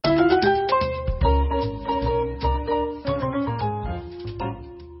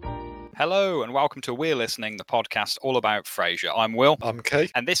Hello and welcome to We're Listening, the podcast all about Frasier. I'm Will. I'm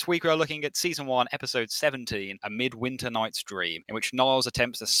Kate. And this week we are looking at Season 1, Episode 17, A Midwinter Night's Dream, in which Niles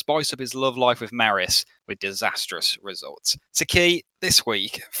attempts to spice up his love life with Maris with disastrous results. So Key, this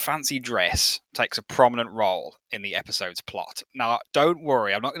week, fancy dress takes a prominent role in the episode's plot. Now, don't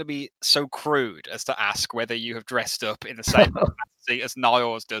worry, I'm not going to be so crude as to ask whether you have dressed up in the same fantasy as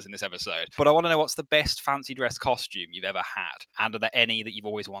Niles does in this episode, but I want to know what's the best fancy dress costume you've ever had, and are there any that you've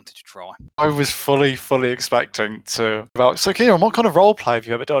always wanted to try? I was fully expecting to. So, Kieran, what kind of role play have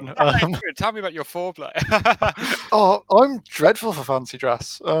you ever done? Tell me about your foreplay. Oh, I'm dreadful for fancy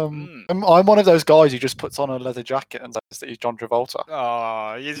dress. I'm one of those guys who just puts on a leather jacket and says that he's John Travolta.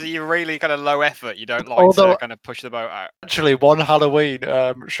 Oh, you're really kind of low effort. You don't like to kind of push the boat out. Actually, one Halloween,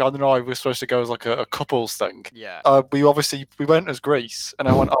 Sean and I were supposed to go as like a couples thing. Yeah. We went as Grease, and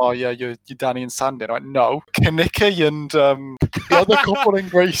I went, oh yeah, you're Danny and Sandy. And I went, no, Kaniki and the other couple in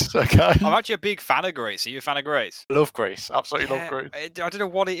Grease. Okay. I'm actually a big fan of Grease. Are you a fan of Grease? Love Grease. Absolutely love Grease. I don't know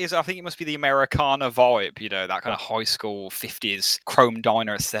what it is. I think it must be the Americana vibe, that kind of high school 50s chrome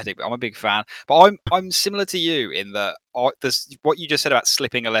diner aesthetic. But I'm a big fan. But I'm similar to you in that there's what you just said about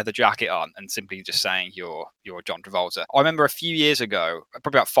slipping a leather jacket on and simply just saying you're John Travolta. I remember a few years ago,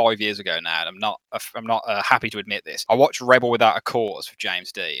 probably about 5 years ago now, and I'm not happy to admit this. I watched Rebel Without a Cause with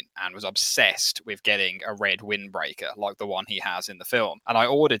James Dean and was obsessed with getting a red windbreaker like the one he has in the film. And I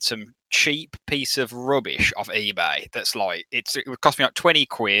ordered some cheap piece of rubbish off eBay that's like it would cost me like 20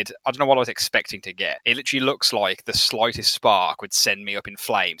 quid. I don't know what I was expecting to get. It literally looks like the slightest spark would send me up in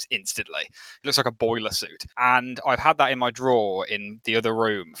flames instantly. It looks like a boiler suit, and I've had that in my drawer in the other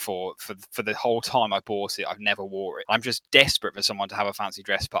room for the whole time I bought it. I've never wore it. I'm just desperate for someone to have a fancy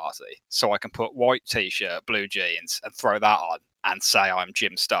dress party so I can put white t-shirt, blue jeans and throw that on and say I'm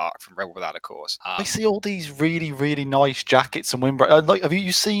Jim Stark from Rebel Without a Cause. I see all these really nice jackets and windbreakers. Have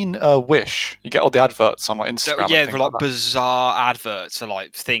you seen Wish? You get all the adverts on like Instagram. Yeah, they're like bizarre adverts for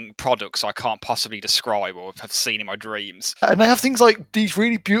like products I can't possibly describe or have seen in my dreams. And they have things like these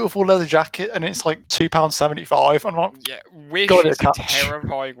really beautiful leather jacket, and it's like £2.75. I'm like, yeah, Wish is a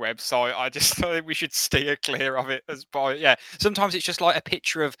terrifying website. I just think we should steer clear of it sometimes it's just like a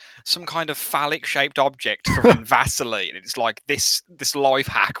picture of some kind of phallic shaped object from Vaseline. It's like this life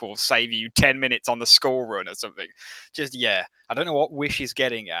hack will save you 10 minutes on the school run or something. I don't know what Wish is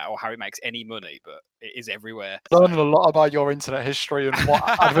getting at or how it makes any money, but it is everywhere. Learning a lot about your internet history and what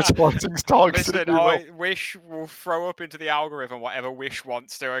advertising targets. Listen, Wish will throw up into the algorithm whatever Wish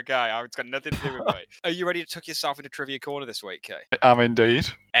wants to. Okay, it's got nothing to do with me. Are you ready to tuck yourself into Trivia Corner this week, Kay? I am indeed.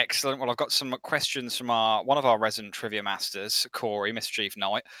 Excellent. Well, I've got some questions from one of our resident trivia masters, Corey, Mischief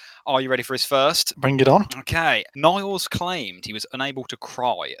Knight. Are you ready for his first? Bring it on. Okay. Niles claimed he was unable to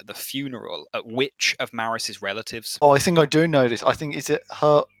cry at the funeral at which of Maris's relatives? Oh, I think I do know this. I think, is it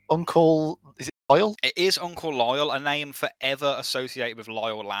her uncle? Is it Lyle? It is Uncle Lyle, a name forever associated with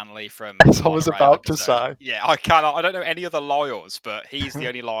Lyle Lanley from... As I was about to say. Yeah, I don't know any other Lyles, but he's the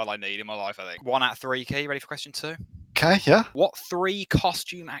only Lyle I need in my life, I think. 1 out of 3, Key. Ready for question 2? Okay, yeah. What 3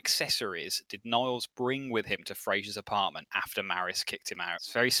 costume accessories did Niles bring with him to Frasier's apartment after Maris kicked him out?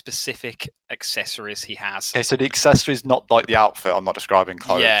 It's very specific accessories he has. Okay, so the accessories, not like the outfit. I'm not describing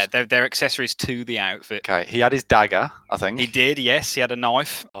clothes. Yeah, they're accessories to the outfit. Okay, he had his dagger, I think. He did, yes. He had a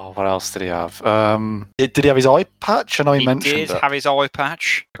knife. Oh, what else did he have? Did he have his eye patch? I know he mentioned it. He did have his eye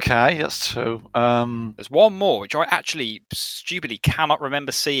patch. Okay, that's 2. There's one more, which I actually stupidly cannot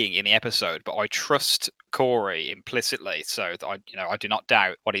remember seeing in the episode, but I trust Corey implicitly, so that I do not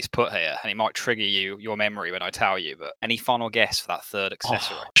doubt what he's put here, and it might trigger your memory when I tell you. But any final guess for that 3rd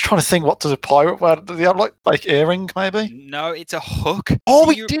accessory? I'm just trying to think. What does a pirate wear? Does he have like earring, maybe? No, it's a hook. Oh,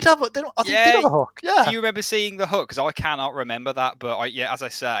 he did have a hook. Yeah. Do you remember seeing the hook? Because I cannot remember that, but as I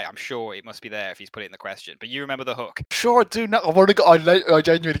say, I'm sure it must be there if he's put it in the question. But you remember the hook? Sure, I do. Now I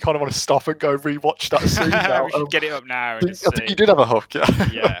genuinely kind of want to stop and go rewatch that scene now. We should get it up now. I think you did have a hook. Yeah.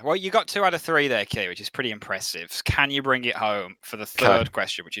 Yeah. Well, you got 2 out of 3 there, Key, which is pretty impressive. Can you bring it home for the 3rd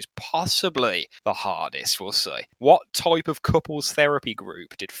question, which is possibly the hardest? We'll see. What type of couples therapy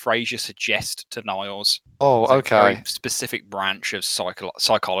group did Frasier suggest to Niles? Oh, okay. A very specific branch of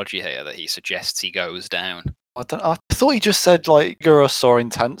psychology here that he suggests he goes down. I thought he just said like rigorous or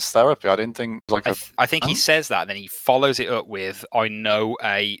intense therapy. I didn't think I think he says that, and then he follows it up with I know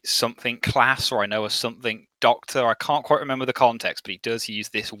a something class or I know a something doctor. I can't quite remember the context, but he does use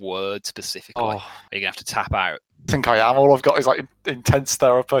this word specifically. You're gonna have to tap out. I think I am. All I've got is like intense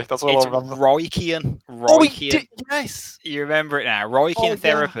therapy. That's all I remember. Reichian. Oh, yes. You remember it now. Reichian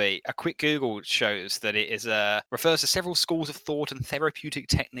therapy. A quick Google shows that it refers to several schools of thought and therapeutic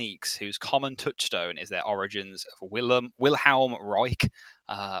techniques whose common touchstone is their origins of Wilhelm Reich.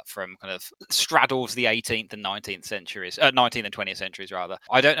 from kind of straddles the 18th and 19th centuries, 19th and 20th centuries rather.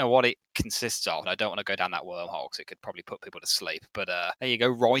 I don't know what it consists of, and I don't want to go down that wormhole because it could probably put people to sleep. But there you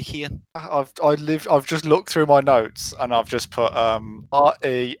go, Reichian. I've just looked through my notes and I've just put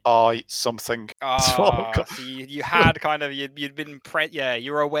REI something. So you had kind of you'd been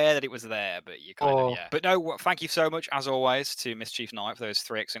you were aware that it was there, but you kind of But no, thank you so much as always to Mischief Knight for those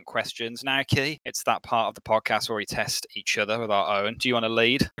 3 excellent questions. Now, Key, it's that part of the podcast where we test each other with our own. Do you want to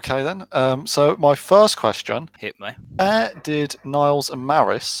lead? Okay then. So my first question: hit me. Where did Niles and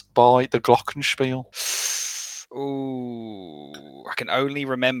Maris buy the Glockenspiel? Ooh, I can only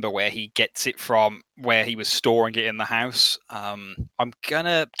remember where he gets it from, where he was storing it in the house. I'm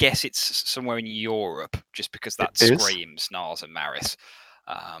gonna guess it's somewhere in Europe, just because that screams Niles and Maris.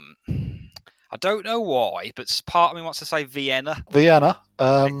 I don't know why, but part of me wants to say Vienna. Vienna.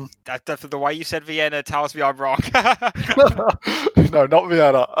 The way you said Vienna tells me I'm wrong. No, not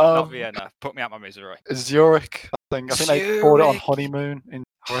Vienna. Not Vienna. Put me out my misery. Zurich. I think they bought it on honeymoon in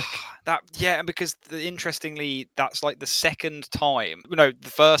Zurich. And because interestingly, that's like the second time. No, the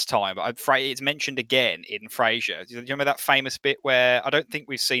first time. But it's mentioned again in Frasier. Do you remember that famous bit where I don't think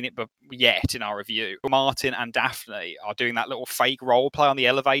we've seen it yet in our review? Martin and Daphne are doing that little fake role play on the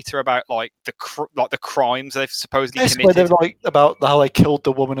elevator about like the crimes they've supposedly committed. Where they're like about how they killed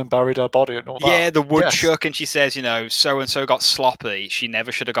the woman and buried her body and all that. Yeah, the woodchuck, and she says, so and so got sloppy. She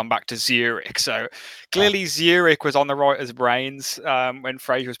never should have gone back to Zurich. So clearly, Zurich was on the writer's brains when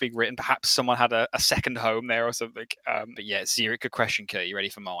Frasier was being written. Perhaps someone had a second home there or something. But yeah, Zurich. Good question, Kurt. You ready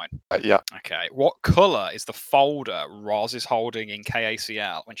for mine? Yeah. Okay. What colour is the folder Roz is holding in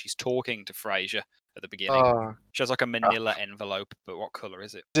KACL when she's talking to Frasier at the beginning? She has like a manila envelope, but what colour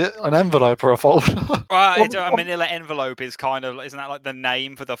is it? Is it an envelope or a folder? A manila envelope is kind of, isn't that like the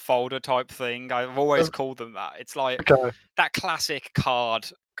name for the folder type thing? I've always called them that. It's like that classic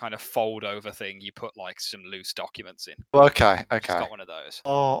card kind of fold over thing you put like some loose documents in. Okay. She's got one of those.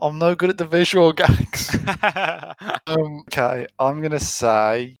 Oh, I'm no good at the visual gags. Okay, I'm gonna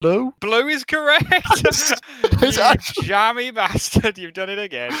say blue. Blue is correct. You jammy bastard! You've done it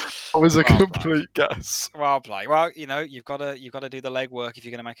again. It was a complete guess. Well played. Well, you've got to do the legwork if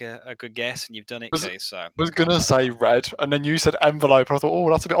you're gonna make a good guess, and you've done it. So I was gonna say red, and then you said envelope. I thought,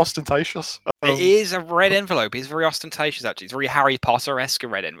 oh, that's a bit ostentatious. It is a red envelope. It's very ostentatious, actually. It's very Harry Potter-esque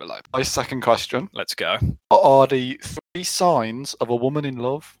red envelope. My second question. Let's go. What are the 3 signs of a woman in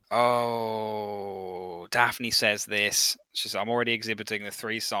love? Oh, Daphne says this. She says, I'm already exhibiting the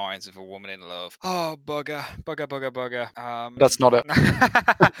 3 signs of a woman in love. Oh, bugger. That's not it.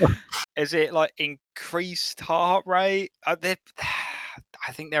 Is it like increased heart rate? I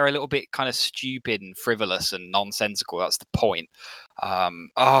think they're a little bit kind of stupid and frivolous and nonsensical. That's the point.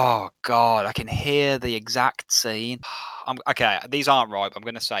 Oh God, I can hear the exact scene. Okay, these aren't right. But I'm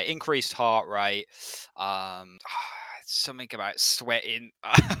going to say increased heart rate. Something about sweating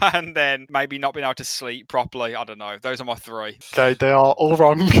and then maybe not being able to sleep properly. I don't know. Those are my 3. Okay, they are all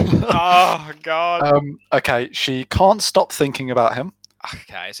wrong. Oh God. Okay, she can't stop thinking about him.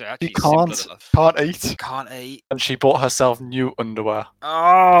 Okay, so actually can't eat, and she bought herself new underwear.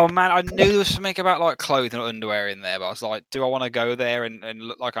 Oh man, I knew there was something about like clothing or underwear in there, but I was like, do I want to go there and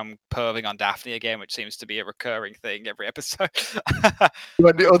look like I'm perving on Daphne again, which seems to be a recurring thing every episode.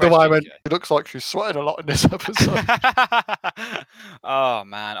 When the other way, it looks like she's sweating a lot in this episode. Oh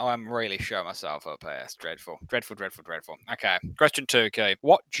man, I'm really showing myself up here. It's dreadful. Okay, question 2, okay.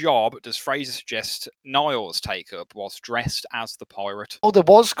 What job does Frasier suggest Niles take up whilst dressed as the pirate? Oh, there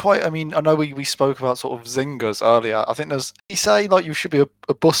was quite. I mean, I know we spoke about sort of zingers earlier. I think he say like you should be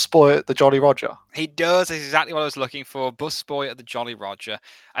a busboy at the Jolly Roger. He does. That's exactly what I was looking for. Busboy at the Jolly Roger.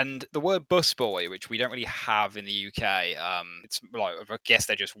 And the word busboy, which we don't really have in the UK, it's like, I guess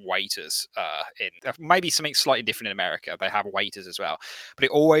they're just waiters. Maybe something slightly different in America. They have waiters as well. But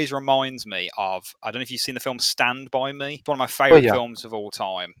it always reminds me of, I don't know if you've seen the film Stand By Me. It's one of my favourite films of all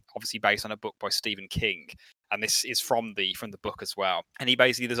time. Obviously based on a book by Stephen King. And this is from the book as well. And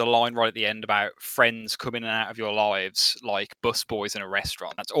there's a line right at the end about friends coming in and out of your lives like busboys in a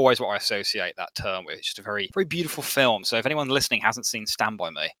restaurant. That's always what I associate that term with. It's just a very, very beautiful film. So if anyone listening hasn't seen Stand By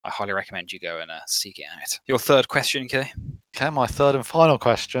Me, I highly recommend you go and seek it out. Your 3rd question, Kay? Okay, my 3rd and final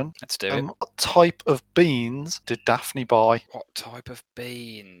question. Let's do it. What type of beans did Daphne buy? What type of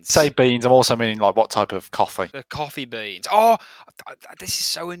beans? Say beans. I'm also meaning like what type of coffee? The coffee beans. Oh, this is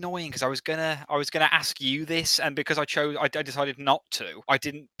so annoying because I was gonna ask you this, and because I decided not to. I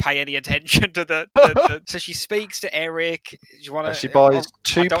didn't pay any attention to the So she speaks to Eric. She buys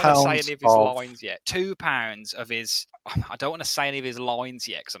 £2. I don't want to say any of his lines yet. £2 of his. I don't want to say any of his lines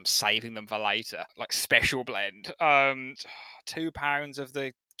yet because I'm saving them for later, like special blend. £2 of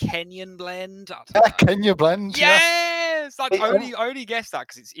the Kenyan blend. I Yeah, don't know. Kenya blend. Yeah. Yes, I Hey, only guessed that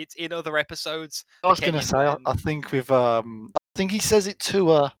because it's in other episodes. I The was going to Kenyan say, I blend. think with I think he says it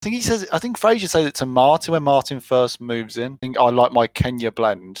to I think Fraser says it to Martin when Martin first moves in. I think I like my Kenya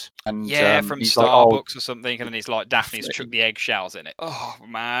blend, and Yeah, from he's like, oh, Starbucks or something, and then he's like, Daphne's chucked the eggshells in it. Oh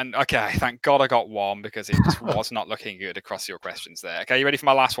man. Okay, thank God I got one because it just was not looking good across your questions there. Okay, you ready for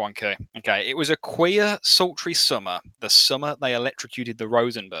my last one, Kay? Okay, it was a queer, sultry summer, the summer they electrocuted the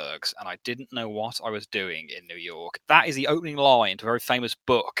Rosenbergs, and I didn't know what I was doing in New York. That is the opening line to a very famous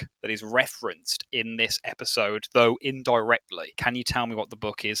book that is referenced in this episode, though indirectly. Can you tell me what the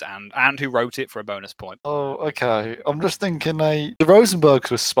book is and who wrote it for a bonus point? oh, okay. I'm just thinking the Rosenbergs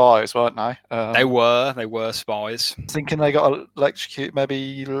were spies, weren't they? They were spies. Thinking they got electrocuted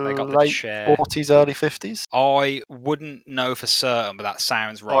maybe They got the late chair. 40s, early 50s. I wouldn't know for certain, but that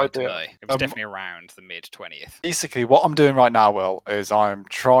sounds right to Idea. me. It was definitely around the mid 20th. Basically, what I'm doing right now, Will, is I'm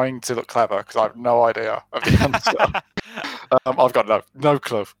trying to look clever because I have no idea of the answer. I've got no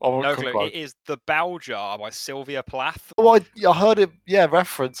clue. No clue. It is The Bell Jar by Sylvia Plath. Oh, I heard it. Yeah,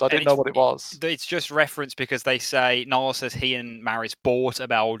 reference. I didn't know what it was. It's just referenced because they say Niall says he and Maris bought a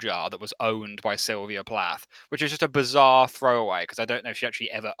bell jar that was owned by Sylvia Plath, which is just a bizarre throwaway because I don't know if she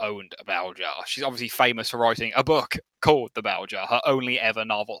actually ever owned a bell jar. She's obviously famous for writing a book called The Bell Jar, her only ever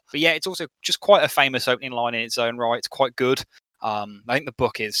novel. But yeah, it's also just quite a famous opening line in its own right. It's quite good. I think the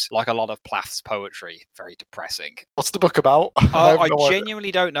book is, like a lot of Plath's poetry, very depressing. What's the book about? I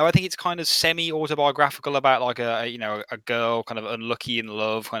genuinely don't know. I think it's kind of semi-autobiographical about like a girl kind of unlucky in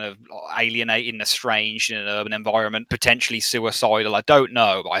love, kind of alienated, estranged in an urban environment, potentially suicidal. I don't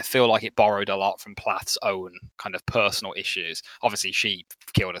know, but I feel like it borrowed a lot from Plath's own kind of personal issues. Obviously, she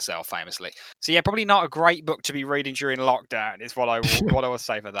killed herself famously. So yeah, probably not a great book to be reading during lockdown. Is what I will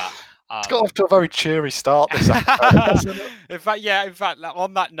say for that. It's got off to a very cheery start this episode. In fact,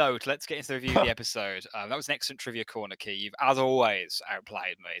 on that note, let's get into the review of the episode. That was an excellent trivia corner, Key. You've, as always,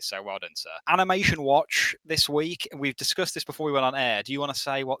 outplayed me, so well done, sir. Animation watch this week. We've discussed this before we went on air. Do you want to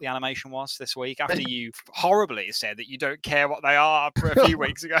say what the animation was this week? After you horribly said that you don't care what they are for a few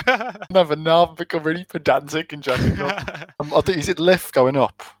weeks ago. Never know. I've become really pedantic in general. I think, is it lift going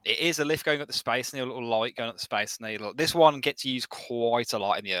up? It is a lift going up the Space Needle, a little light going up the Space Needle. This one gets used quite a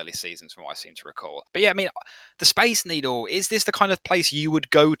lot in the early seasons, from what I seem to recall. But yeah, I mean, the Space Needle, is this the kind of place you would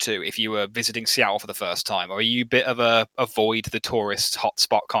go to if you were visiting Seattle for the first time? Or are you a bit of a avoid the tourist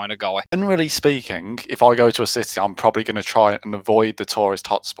hotspot kind of guy? Generally speaking, if I go to a city, I'm probably going to try and avoid the tourist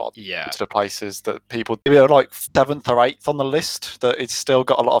hotspot. Yeah. To the places that people, they're like 7th or 8th on the list, that it's still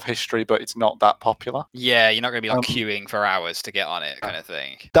got a lot of history, but it's not that popular. Yeah, you're not going to be like queuing for hours to get on it kind of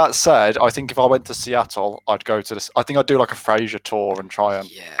thing. That said, I think if I went to Seattle, I'd go to this. I think I'd do like a Fraser tour and try and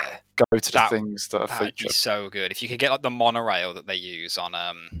go to the things that are featured. That'd be so good. If you could get like the monorail that they use on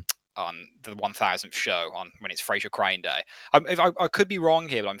the 1000th show on when it's Frasier Crane Day. I could be wrong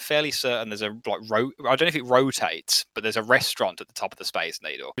here, but I'm fairly certain there's a I don't know if it rotates, but there's a restaurant at the top of the Space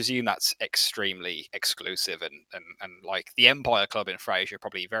Needle. I presume that's extremely exclusive and like the Empire Club in Frasier,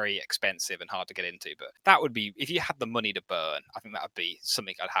 probably very expensive and hard to get into. But that would be, if you had the money to burn, I think that would be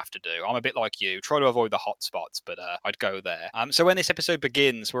something I'd have to do. I'm a bit like you, try to avoid the hot spots, but I'd go there. So when this episode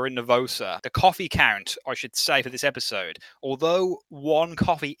begins, we're in Nervosa. The coffee count, I should say, for this episode, although one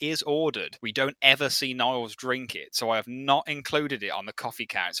coffee is ordered, we don't ever see Niles drink it, so I have not included it on the coffee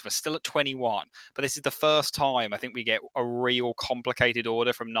count. So we're still at 21, but this is the first time I think we get a real complicated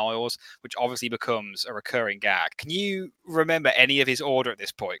order from Niles, which obviously becomes a recurring gag. Can you remember any of his order at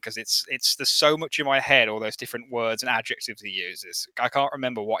this point? Because there's so much in my head, all those different words and adjectives he uses. I can't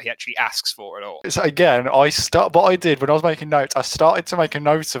remember what he actually asks for at all. So again, what I did when I was making notes, I started to make a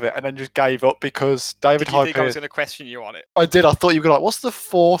note of it and then just gave up because David Did you think I Hyde. was going to question you on it? I did. I thought you were like, what's the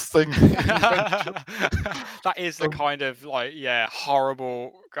fourth thing? That is the kind of like,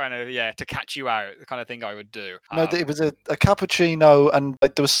 horrible kind of, to catch you out, the kind of thing I would do. No, it was a cappuccino, and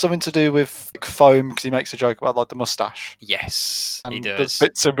like, there was something to do with like, foam because he makes a joke about like the mustache. Yes, and he does. There's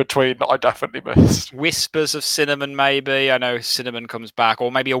bits in between that I definitely missed. Whispers of cinnamon, maybe. I know cinnamon comes back,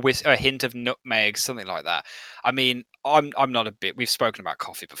 or maybe a hint of nutmeg, something like that. I mean, I'm not a bit. We've spoken about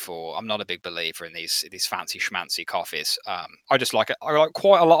coffee before. I'm not a big believer in these fancy schmancy coffees. I just like it. I like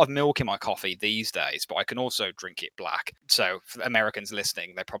quite a lot of milk in my coffee these days, but I can also drink it black. So for Americans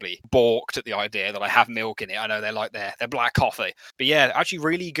listening, they're probably balked at the idea that I have milk in it. I know they like their black coffee, but yeah, actually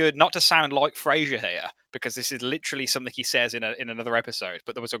really good. Not to sound like Frasier here, because this is literally something he says in another episode.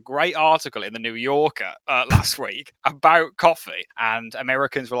 But there was a great article in the New Yorker last week about coffee and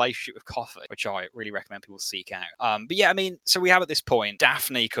Americans' relationship with coffee, which I really recommend people seek out. But yeah, I mean, so we have at this point,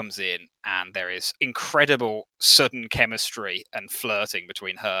 Daphne comes in and there is incredible sudden chemistry and flirting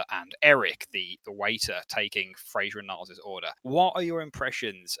between her and Eric, the waiter taking Frasier and Niles' order. What are your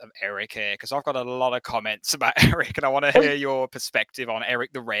impressions of Eric here? Because I've got a lot of comments about Eric and I want to hear your perspective on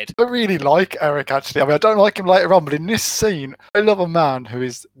Eric the Red. I really like Eric, actually. I mean, I don't like him later on, but in this scene, I love a man who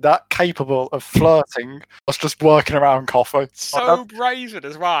is that capable of flirting whilst just working around coffee. So brazen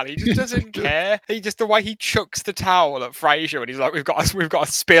as well. He just doesn't care. He just, the way he chucks the towel at Frasier and he's like, we've got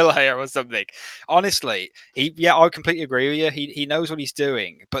a spill here or something. Honestly, I completely agree with you. He knows what he's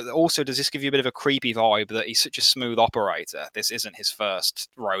doing, but also does this give you a bit of a creepy vibe that he's such a smooth operator? This isn't his first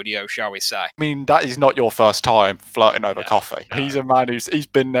rodeo, shall we say? I mean, that is not your first time flirting over coffee. No. He's a man he's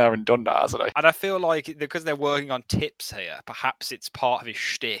been there and done that, hasn't he? And I feel like because they're working on tips here, perhaps it's part of his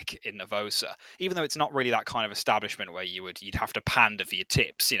shtick in Nervosa, even though it's not really that kind of establishment where you'd have to pander for your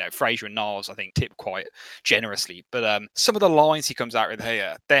tips. You know, Frasier and Niles, I think, tip quite generously. But some of the lines he comes out with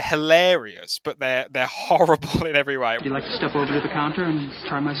here, they're hilarious, but they're horrible in every way. Would you like to step over to the counter and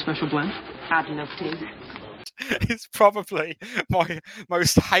try my special blend? I'd love to. It's probably my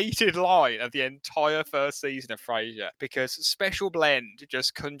most hated line of the entire first season of Frasier, because Special Blend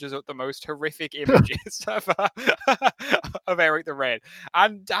just conjures up the most horrific images of Eric the Red.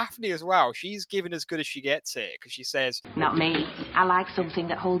 And Daphne as well. She's given as good as she gets here, because she says, "Not me. I like something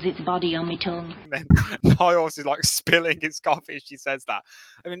that holds its body on my tongue." And then Niles is like spilling his coffee as she says that.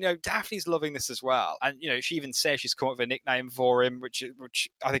 I mean, Daphne's loving this as well. And, she even says she's come up with a nickname for him, which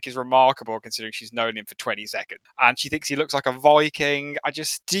I think is remarkable considering she's known him for 20 seconds. And she thinks he looks like a Viking.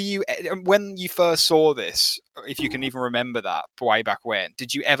 When you first saw this, if you can even remember that way back when,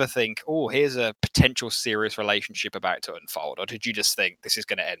 did you ever think, oh, here's a potential serious relationship about to unfold? Or did you just think this is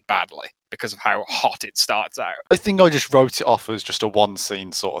going to end badly because of how hot it starts out? I think I just wrote it off as just a one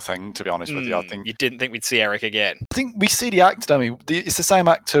scene sort of thing, to be honest with you. I think you didn't think we'd see Eric again. I think we see the actor, don't we? It's the same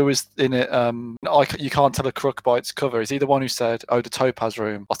actor who was in it. You Can't Tell a Crook by Its Cover. Is he the one who said, "Oh, the Topaz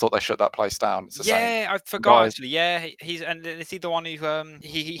Room"? I thought they shut that place down. It's the same. I forgot actually. Yeah, is he the one who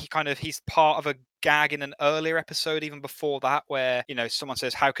he's part of a gag in an earlier episode, even before that, where someone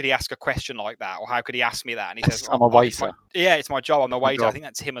says, "How could he ask a question like that?" or "How could he ask me that?" and he says, "I'm a waiter." It's my job. I'm a waiter. I think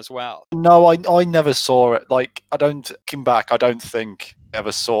that's him as well. No, I never saw it. Like, I don't think I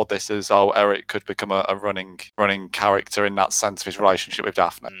ever saw this as, Eric could become a running character in that sense of his relationship with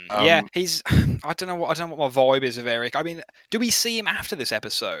Daphne. He's I don't know what my vibe is of Eric. I mean, do we see him after this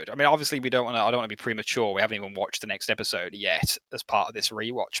episode? I mean, obviously I don't want to be premature. We haven't even watched the next episode yet as part of this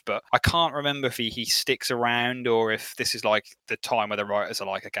rewatch, but I can't remember if he sticks around or if this is like the time where the writers are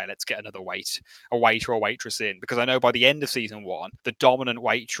like, okay, let's get another waiter or waitress in, because I know by the end of season 1, the dominant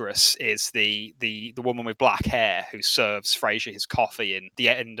waitress is the woman with black hair who serves Frasier his coffee in The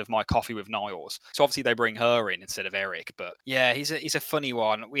End of My Coffee with Niles. So obviously they bring her in instead of Eric. But yeah, he's a funny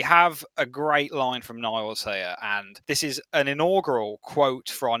one. We have a great line from Niles here, and this is an inaugural quote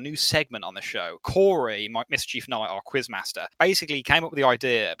for our new segment on the show. Corey, my Mischief Knight, our quizmaster, basically came up with the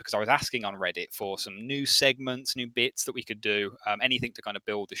idea because I was asking on Reddit for some new segments, new bits that we could do, anything to kind of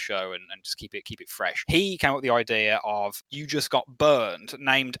build the show and just keep it fresh. He came up with the idea of You Just Got Burned,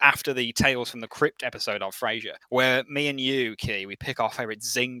 named after the Tales from the Crypt episode of Frasier, where me and you, Key, we pick our favorite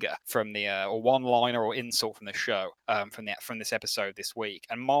zinger from the or one-liner or insult from the show from this episode this week.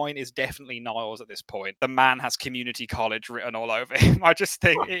 And mine is definitely Niles at this point. The man has community college written all over him. I just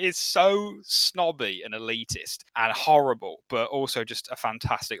think it is so snobby and elitist and horrible, but also just a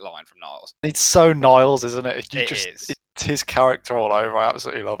fantastic line from Niles. It's so Niles, isn't it? It is. It's his character all over. I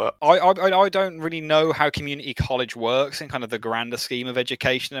absolutely love it. I don't really know how community college works in kind of the grander scheme of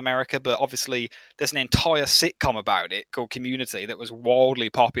education in America, but obviously there's an entire sitcom about it called Community that was wildly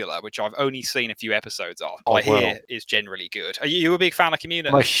popular, which I've only seen a few episodes of. I hear is generally good. Are you a big fan of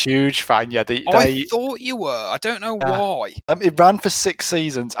Community? I'm a huge fan, yeah. I thought you were. I don't know why. It ran for 6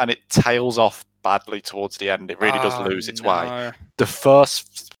 seasons and it tails off badly towards the end. It really does lose its way. The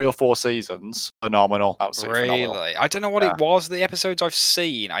first 3 or 4 seasons, phenomenal. Absolutely phenomenal. I don't know what it was. The episodes I've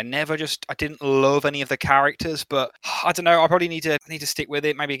seen, I didn't love any of the characters, but I don't know. I probably need to stick with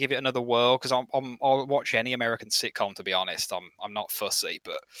it. Maybe give it another whirl, because I'll watch any American sitcom. To be honest, I'm not fussy,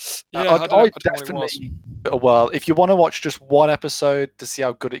 but yeah, I definitely. Well, if you want to watch just one episode to see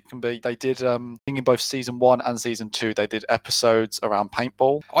how good it can be, they did. I think in both season 1 and season 2, they did episodes around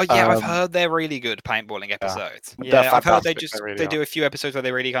paintball. Oh yeah, I've heard they're really good paintballing episodes. Yeah, I've heard they do a few episodes where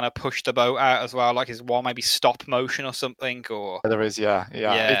they really kind of push the boat out as well? Like, is one maybe stop motion or something? Or There is, yeah.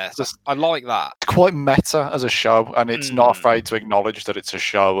 It's so just I like that. it's quite meta as a show, and it's not Mm. afraid to acknowledge that it's a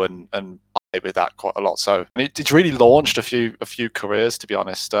show and play with that quite a lot. So it's really launched a few careers, to be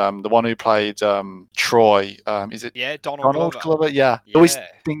honest. The one who played Troy, is it Yeah, Donald Glover. Glover? Yeah. I always Yeah.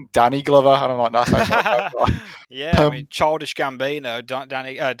 think Danny Glover, and I'm like, no, that's not right. Yeah, I mean, Childish Gambino,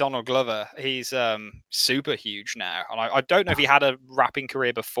 Donald Glover, he's super huge now, and I don't know if he had a rapping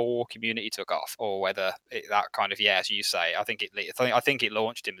career before Community took off, or whether that kind of, as you say, I think it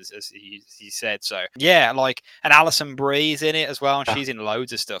launched him as you said. So yeah, like, and Alison Brie's in it as well, and she's in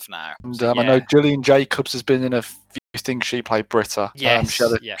loads of stuff now. And So, I know Gillian Jacobs has been in a few things. She played Britta. Yes, she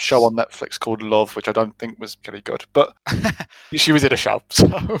had a yes. show on Netflix called Love, which I don't think was really good, but she was in a show.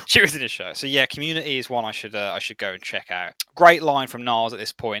 So. She was in a show. So yeah, Community is one I should go and check out. Great line from Niles at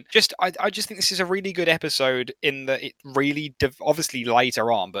this point. I just think this is a really good episode in that it really obviously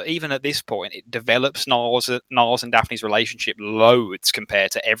later on, but even at this point, it develops Niles and Daphne's relationship loads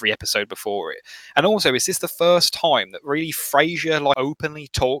compared to every episode before it. And also, is this the first time that really Frasier like openly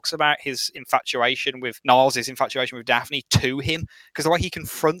talks about his infatuation with Niles' infatuation with Daphne to him? Because the way he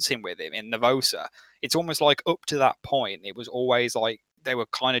confronts him with him in Nervosa, it's almost like up to that point, it was always like they were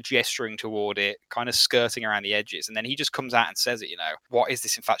kind of gesturing toward it, kind of skirting around the edges. And then he just comes out and says it, what is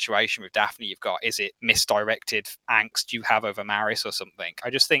this infatuation with Daphne you've got? Is it misdirected angst you have over Maris or something?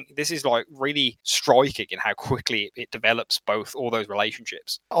 I just think this is like really striking in how quickly it develops all those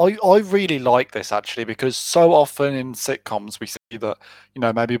relationships. I really like this actually, because so often in sitcoms we see that,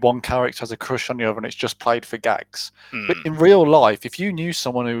 maybe one character has a crush on the other and it's just played for gags. But in real life, if you knew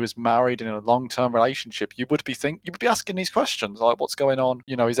someone who was married in a long-term relationship, you would be asking these questions like, what's going on?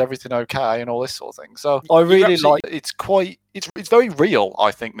 Is everything okay? And all this sort of thing. So I really like it's very real,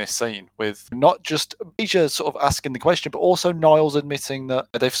 I think, this scene, with not just Asia sort of asking the question, but also Niles admitting that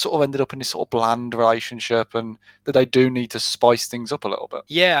they've sort of ended up in this sort of bland relationship and that they do need to spice things up a little bit.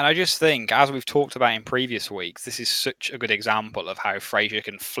 Yeah, and I just think, as we've talked about in previous weeks, this is such a good example of how Frasier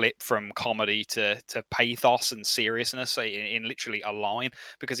can flip from comedy to pathos and seriousness in literally a line,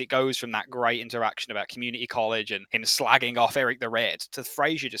 because it goes from that great interaction about community college and him slagging off Eric the Red to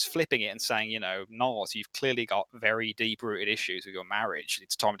Frasier just flipping it and saying, Niles, you've clearly got very deep-rooted issues with your marriage.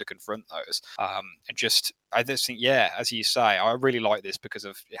 It's time to confront those. I just think, as you say, I really like this because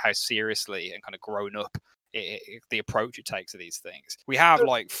of how seriously and kind of grown up the approach it takes to these things. We have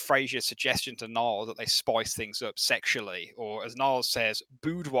like Frasier's suggestion to Niles that they spice things up sexually, or as Niles says,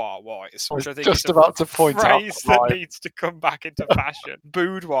 boudoir wise, which I think just is about to point out phrase that needs to come back into fashion.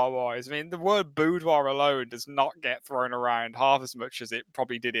 Boudoir wise, I mean, the word boudoir alone does not get thrown around half as much as it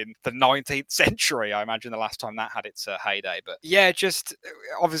probably did in the 19th century. I imagine the last time that had its heyday. But yeah, just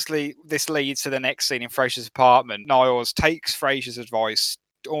obviously this leads to the next scene in Frasier's apartment. Niles takes Frasier's advice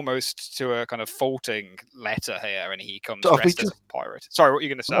almost to a kind of faulting letter here, and he comes dressed as a pirate. Sorry, what are you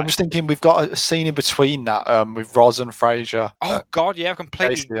going to say? I'm just thinking we've got a scene in between that with Roz and Frasier. Oh God, yeah, I've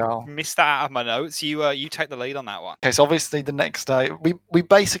completely KCL. Missed that out of my notes. You take the lead on that one. Okay, so obviously the next day we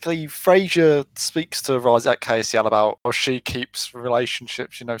basically, Frasier speaks to Roz at KCL about how she keeps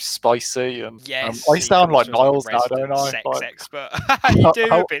relationships, Yes, spicy, and I sound like Niles now, don't I? Sex like, expert. You do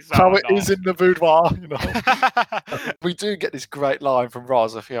a bit how it Niles. is in the boudoir, We do get this great line from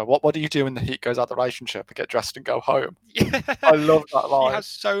Roz of, what do you do when the heat goes out the relationship? I get dressed and go home. I love that line. She has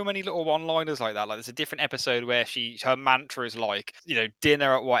so many little one-liners like that. Like, there's a different episode where her mantra is like,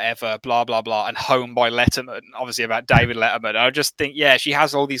 dinner at whatever, blah blah blah, and home by Letterman. Obviously about David Letterman. And I just think, she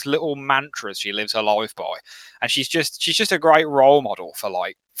has all these little mantras she lives her life by, and she's just a great role model for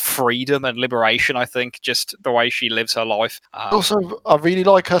like freedom and liberation. I think just the way she lives her life. Also, I really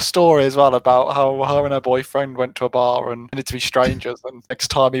like her story as well about how her and her boyfriend went to a bar and pretended to be strangers, and next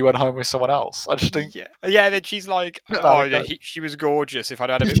time he went home with someone else. I just think, then she's like, she was gorgeous. If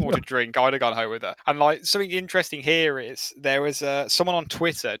I'd had a bit more to drink, I'd have gone home with her. And like, something interesting here is there was someone on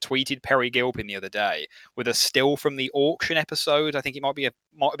Twitter tweeted Perry Gilpin the other day with a still from the auction episode. I think it might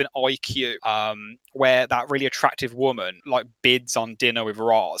have been IQ, where that really attractive woman like bids on dinner with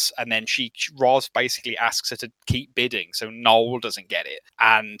Roz, and then Roz basically asks her to keep bidding so Noel doesn't get it,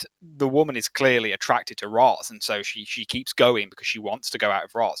 and the woman is clearly attracted to Roz, and so she keeps going because she wants to go out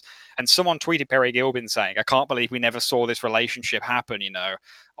with Roz. And someone tweeted Perry Gilpin saying, I can't believe we never saw this relationship happen.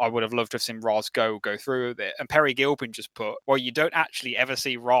 I would have loved to have seen Roz go through with it. And Perry Gilpin just put, well, you don't actually ever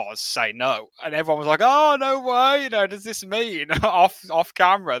see Roz say no. And everyone was like, oh, no way. Does this mean off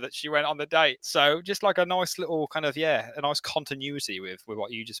camera that she went on the date? So just like a nice little kind of, a nice continuity with what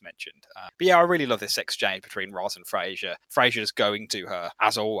what you just mentioned. But yeah, I really love this exchange between Roz and Frasier. Frasier's going to her,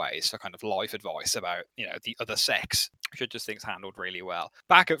 as always, for kind of life advice about, the other sex, which I just think's handled really well.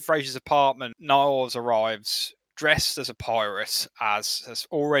 Back at Frasier's apartment, Niles arrives dressed as a pirate, as has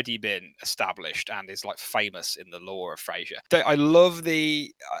already been established and is like famous in the lore of Frasier. I love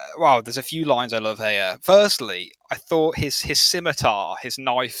there's a few lines I love here. Firstly, I thought his scimitar, his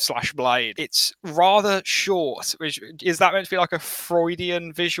knife/blade, it's rather short. Which is that meant to be like a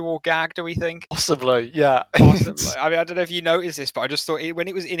Freudian visual gag? Do we think? Possibly, yeah. Possibly. I mean, I don't know if you noticed this, but I just thought when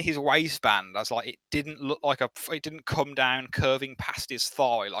it was in his waistband, I was like, it didn't look like it didn't come down curving past his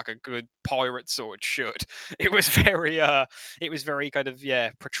thigh like a good pirate sword should. It was very kind of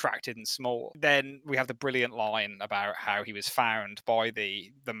protracted and small. Then we have the brilliant line about how he was found by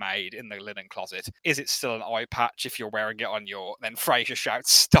the maid in the linen closet. Is it still an eye patch if you're wearing it on your? Then Frasier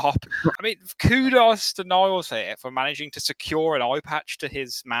shouts, "Stop!" I mean, kudos to Niles here for managing to secure an eye patch to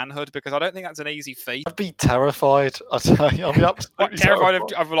his manhood, because I don't think that's an easy feat. I'd be terrified. I'd be absolutely terrified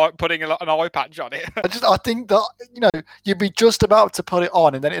of like putting an eye patch on it. I think that you'd be just about to put it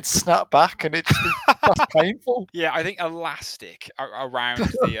on and then it'd snap back and that's painful. Yeah, I think elastic around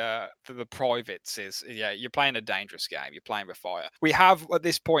the privates is you're playing a dangerous game. You're playing with fire. We have at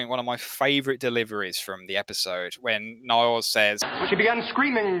this point one of my favourite deliveries from the episode when Niles says, She began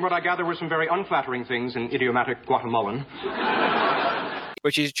screaming what I gather were some very unflattering things in idiomatic Guatemalan.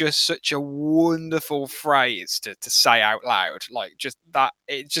 Which is just such a wonderful phrase to say out loud. Like, just that,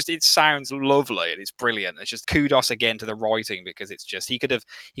 it sounds lovely and it's brilliant. It's just kudos again to the writing, because it's just he could have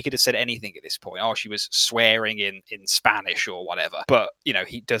said anything at this point. Oh, she was swearing in Spanish or whatever. But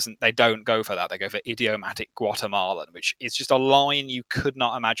they don't go for that. They go for idiomatic Guatemalan, which is just a line you could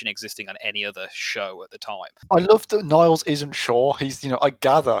not imagine existing on any other show at the time. I love that Niles isn't sure. He's I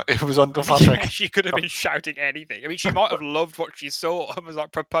gather it was unflattering. Yeah, she could have been shouting anything. I mean, she might have loved what she saw and was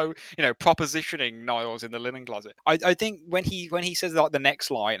like propositioning Niles in the linen closet. I think when he says like the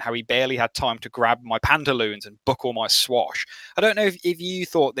next line, how he barely had time to grab my pantaloons and buckle my swash. I don't know if you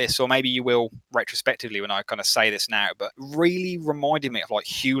thought this, or maybe you will retrospectively when I kind of say this now, but really reminded me of like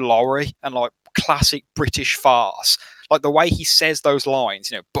Hugh Laurie and like classic British farce. Like the way he says those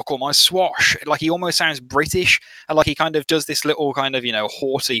lines, buckle my swash. Like he almost sounds British, and like he kind of does this little kind of,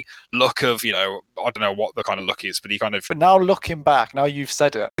 haughty look of, I don't know what the kind of look is, but he kind of. But now looking back, now you've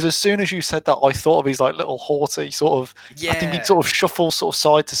said it, because as soon as you said that, I thought of his like little haughty sort of. Yeah. I think he'd sort of shuffle sort of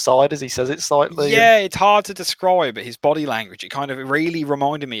side to side as he says it slightly. Yeah, it's hard to describe, but his body language, it kind of really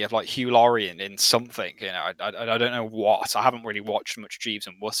reminded me of like Hugh Laurie in something. I don't know what. I haven't really watched much Jeeves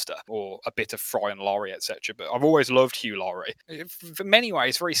and Wooster or a bit of Fry and Laurie, etc. But I've always loved Hugh Laurie. In many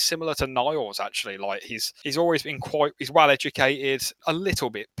ways, very similar to Niles, actually. Like he's always been he's well educated, a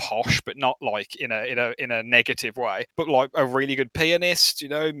little bit posh, but not like in a negative way. But like a really good pianist,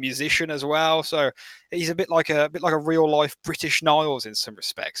 musician as well. So he's a bit like a real life British Niles in some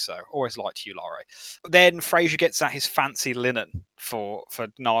respects. So always liked Hugh Laurie. Then Frasier gets out his fancy linen for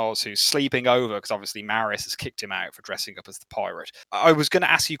Niles, who's sleeping over because obviously Maris has kicked him out for dressing up as the pirate. I was going to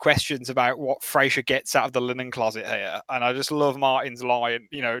ask you questions about what Frasier gets out of the linen closet here, and I just love Martin's line.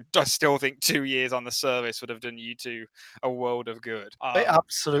 I still think 2 years on the service would have done you two a world of good. I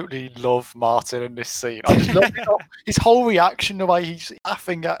absolutely love Martin in this scene. I just love his whole reaction, the way he's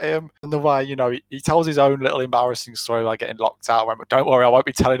laughing at him, and the way he tells his own little embarrassing story like getting locked out. But don't worry, I won't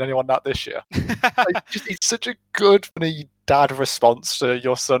be telling anyone that this year. It's such a good, funny dad response to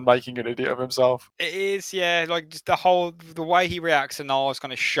your son making an idiot of himself. It is, yeah. Like just the way he reacts to Niles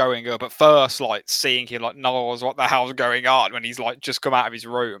kind of showing up at first, like seeing him like, Niles, what the hell's going on, when he's like just come out of his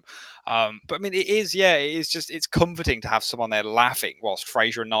room. But I mean, it's comforting to have someone there laughing whilst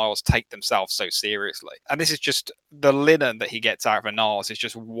Frasier and Niles take themselves so seriously. And this is just the linen that he gets out of Niles is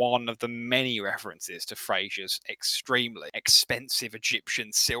just one of the many references to Frasier's extremely expensive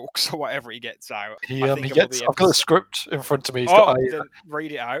Egyptian silks or whatever he gets out. I've got a script in front of me.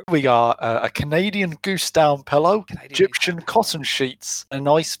 Read it out. We got a Canadian goose down pillow, Egyptian cotton sheets, a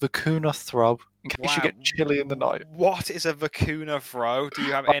nice vicuna throw in case you get chilly in the night. What is a vicuna throw? Do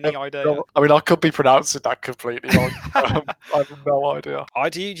you have any idea? I mean, I could be pronouncing that completely wrong. I have no idea.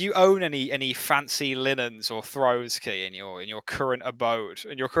 Do you own any fancy linens or throws, Key, in your current abode,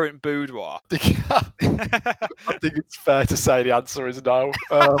 in your current boudoir? I think it's fair to say the answer is no.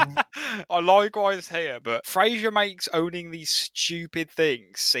 I likewise here, but Frasier makes owning these stupid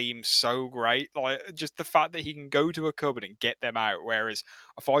things seem so great. Like just the fact that he can go to a cupboard and get them out, whereas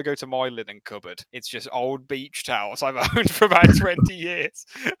if I go to my linen cupboard, cupboard. It's just old beach towels I've owned for about 20 years.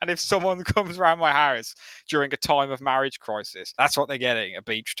 And if someone comes around my house during a time of marriage crisis, that's what they're getting, a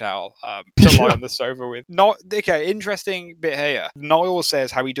beach towel to lie on the sofa with. Not okay, interesting bit here. Niall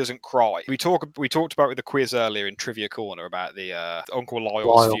says how he doesn't cry. We talked about with the quiz earlier in Trivia Corner about the Uncle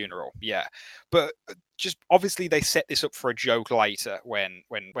Lyle's funeral. Yeah. But just obviously they set this up for a joke later when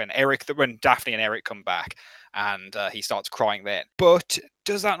Daphne and Eric come back and he starts crying then. But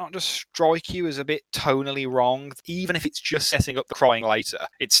does that not just strike you as a bit tonally wrong? Even if it's just setting up the crying later,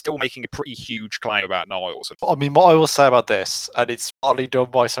 it's still making a pretty huge claim about Niles. I mean, what I will say about this, and it's partly done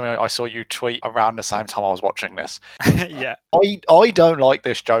by something I saw you tweet around the same time I was watching this. Yeah. I don't like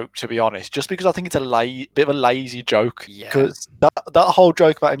this joke, to be honest, just because I think it's a bit of a lazy joke. Yeah. Because that whole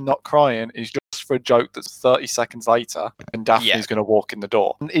joke about him not crying is just for a joke that's 30 seconds later and Daphne's going to walk in the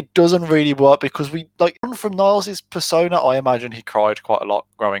door. And it doesn't really work because from Niles' persona, I imagine he cried quite a lot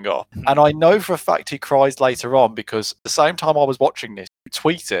growing up. And I know for a fact he cries later on because the same time I was watching this, he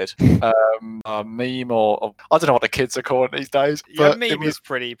tweeted a meme or I don't know what the kids are calling these days. Yeah, meme is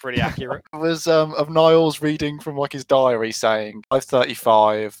pretty accurate. It was of Niles reading from like his diary saying, "I'm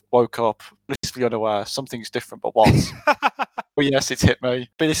 35, woke up, blissfully unaware, something's different, but what?" Well, yes, it's hit me,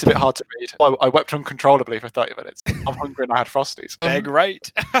 but it's a bit hard to read. I wept uncontrollably for 30 minutes. I'm hungry and I had Frosties. They're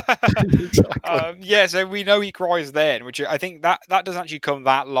great. Exactly. So we know he cries then, which I think that doesn't actually come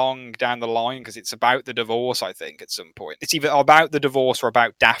that long down the line because it's about the divorce, I think, at some point. It's either about the divorce or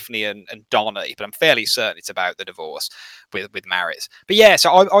about Daphne and Donnie, but I'm fairly certain it's about the divorce with Maris. But yeah,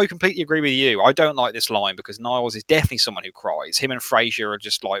 so I completely agree with you. I don't like this line because Niles is definitely someone who cries. Him and Frasier are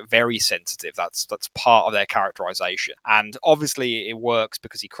just like very sensitive. That's part of their characterization. And obviously it works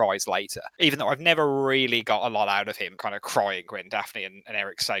because he cries later. Even though I've never really got a lot out of him kind of crying when Daphne and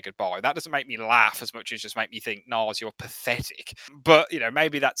Eric say goodbye. That doesn't make me laugh as much as just make me think, Niles, you're pathetic. But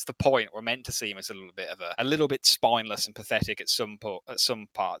maybe that's the point. We're meant to see him as a little bit spineless and pathetic at some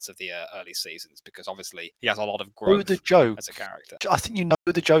parts of the early seasons because obviously he has a lot of growth as a character. I think you know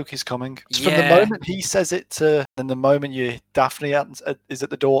the joke is coming. From the moment he says it to and the moment Daphne is at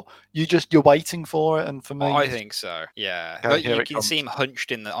the door, you're waiting for it. And for me, I think so. Yeah, Okay, but you can see him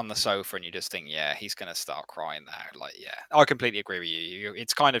hunched on the sofa, and you just think, yeah, he's gonna start crying now. Like, yeah, I completely agree with you.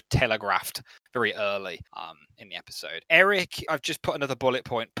 It's kind of telegraphed very early in the episode. Eric, I've just put another bullet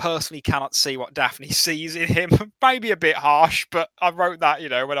point. Personally, cannot see what Daphne sees in him. Maybe a bit harsh, but I wrote that,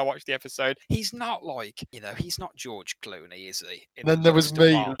 when I watched the episode. He's not like, he's not George Clooney, is he? And then there was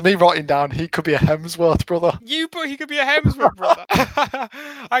me writing down he could be a Hemsworth brother. You put he could be a Hemsworth brother.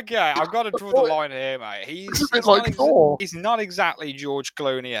 Okay, I've got to draw the line here, mate. He's not exactly George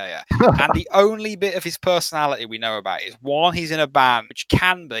Clooney here. And the only bit of his personality we know about is one, he's in a band, which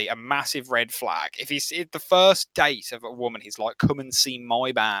can be a massive red flag. If he's at the first date of a woman, he's like, come and see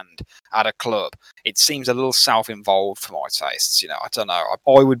my band at a club. It seems a little self-involved for my tastes. I don't know.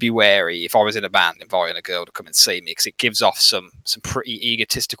 I would be wary if I was in a band inviting a girl to come and see me because it gives off some pretty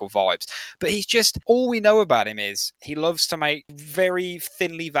egotistical vibes. But he's just, all we know about him is he loves to make very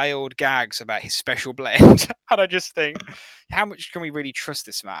thinly veiled gags about his special blend. And I just think, how much can we really trust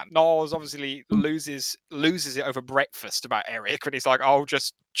this man? Niles obviously loses it over breakfast about Eric, and he's like, "Oh,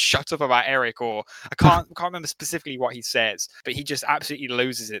 just shut up about Eric," or I can't remember specifically what he says, but he just absolutely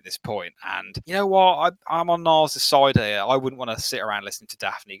loses it at this point. And you know what? I'm on Niles' side here. I wouldn't want to sit around listening to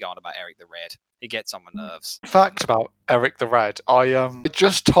Daphne going about Eric the Red. It gets on my nerves. Fact about Eric the Red. I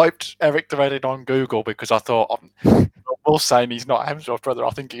just typed Eric the Red in on Google because I thought I'm saying he's not Hemsworth brother.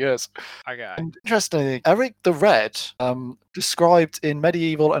 I think he is. Okay. And interestingly, Eric the Red, described in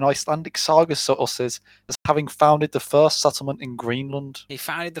medieval and Icelandic saga sources as having founded the first settlement in Greenland. He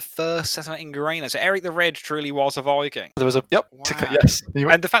founded the first settlement in Greenland. So Eric the Red truly was a Viking. There was a Wow. Yes.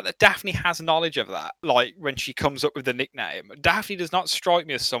 And the fact that Daphne has knowledge of that, like when she comes up with the nickname, Daphne does not strike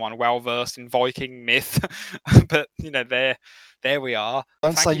me as someone well versed in Viking myth. But there we are.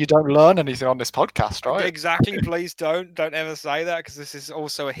 Don't say you don't learn anything on this podcast, right? Exactly. Please don't ever say that because this is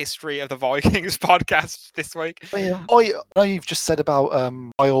also a history of the Vikings podcast this week. I know you've just said about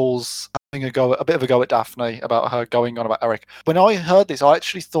Niles having a bit of a go at Daphne about her going on about Eric. When I heard this, I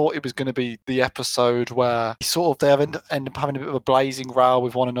actually thought it was going to be the episode where they end up having a bit of a blazing row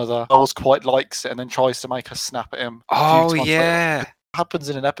with one another. Niles quite likes it and then tries to make her snap at him. Oh yeah. happens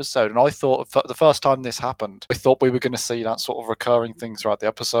in an episode, and I thought the first time this happened, I thought we were going to see that sort of recurring thing throughout the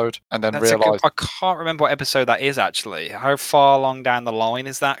episode, and then realised I can't remember what episode that is actually. How far along down the line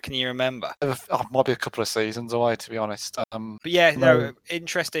is that? Can you remember? Might be a couple of seasons away, to be honest. But yeah, no,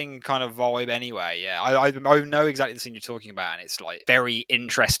 interesting kind of vibe anyway. Yeah, I know exactly the scene you're talking about, and it's like very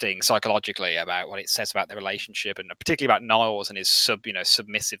interesting psychologically about what it says about the relationship, and particularly about Niles and his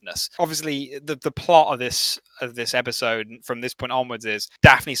submissiveness. Obviously, the plot of this episode from this point onwards is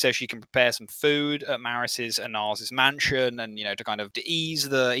Daphne says she can prepare some food at Maris's and Niles' mansion, and to kind of ease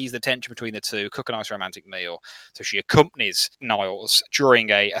the tension between the two, cook a nice romantic meal. So she accompanies Niles during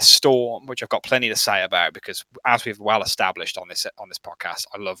a storm, which I've got plenty to say about because, as we've well established on this podcast,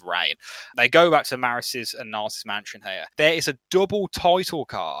 I love rain. They go back to Maris's and Niles' mansion here. There is a double title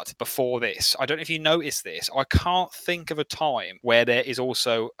card before this. I don't know if you noticed this. I can't think of a time where there is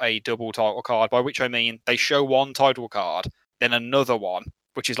also a double title card, by which I mean they show one title card, then another one,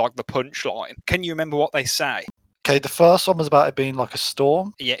 which is like the punchline. Can you remember what they say? Okay, the first one was about it being like a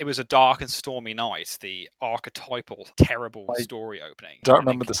storm. Yeah, it was a dark and stormy night, the archetypal, terrible story opening. Don't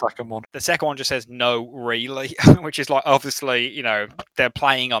remember the second one. The second one just says, no, really, which is like, obviously, they're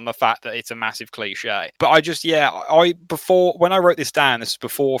playing on the fact that it's a massive cliche. But when I wrote this down, this is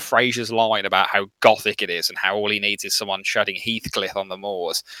before Frasier's line about how gothic it is and how all he needs is someone shouting Heathcliff on the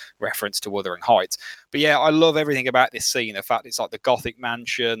moors, reference to Wuthering Heights. But yeah, I love everything about this scene. The fact it's like the gothic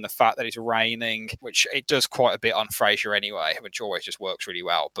mansion, the fact that it's raining, which it does quite a bit on Frasier anyway, which always just works really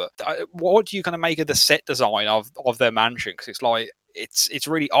well. But what do you kind of make of the set design of their mansion? Because it's like it's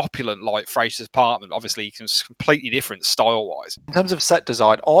really opulent, like Frasier's apartment. Obviously, it's completely different style-wise. In terms of set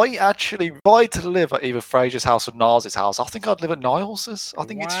design, I actually tried to live at either Frasier's house or Niles' house. I think I'd live at Niles's. I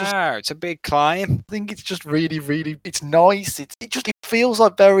think it's a big claim. I think it's just really, really, it's nice. It feels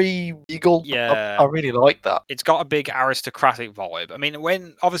like very regal. Yeah, I really like that. It's got a big aristocratic vibe. I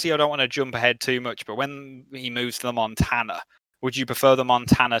mean, obviously I don't want to jump ahead too much, but when he moves to the Montana, would you prefer the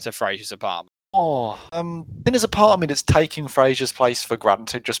Montana to Frasier's apartment? In his apartment, it's taking Frasier's place for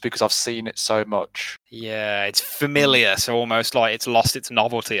granted just because I've seen it so much. Yeah, it's familiar, so almost like it's lost its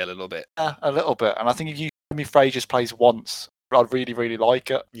novelty a little bit. Yeah, a little bit. And I think if you give me Frasier's place once, I'd really, really like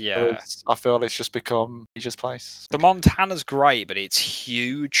it. Yeah. I feel it's just become Frasier's place. The Montana's great, but it's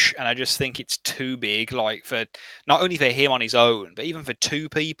huge, and I just think it's too big, like for not only for him on his own, but even for two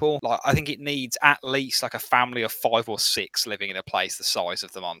people. Like I think it needs at least like a family of 5 or 6 living in a place the size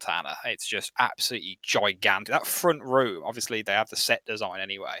of the Montana. It's just absolutely gigantic. That front room, obviously they have the set design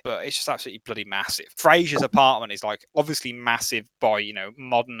anyway, but it's just absolutely bloody massive. Frasier's apartment is like obviously massive by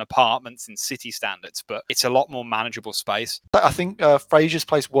modern apartments and city standards, but it's a lot more manageable space. I think Frasier's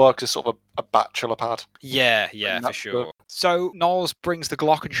place works as sort of a bachelor pad. Yeah, for sure. Good. So Niles brings the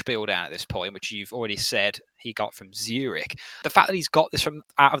Glockenspiel down at this point, which you've already said he got from Zurich. The fact that he's got this from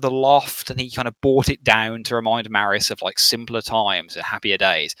out of the loft and he kind of brought it down to remind Maris of like simpler times and happier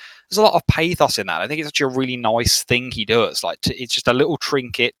days. There's a lot of pathos in that. I think it's such a really nice thing he does. Like it's just a little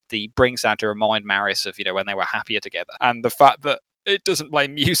trinket that he brings down to remind Maris of when they were happier together. And the fact that it doesn't play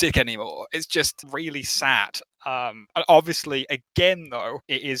music anymore, it's just really sad. And obviously, again, though,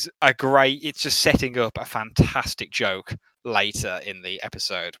 it's just setting up a fantastic joke later in the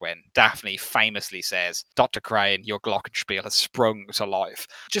episode when Daphne famously says, Dr. Crane, your Glockenspiel has sprung to life.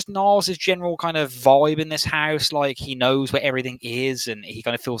 Just Niles' general kind of vibe in this house, like he knows where everything is and he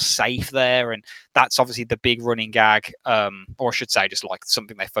kind of feels safe there. And that's obviously the big running gag, or I should say just like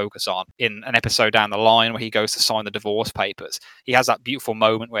something they focus on in an episode down the line where he goes to sign the divorce papers. He has that beautiful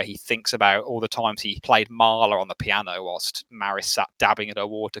moment where he thinks about all the times he played Marla on the piano whilst Maris sat dabbing at her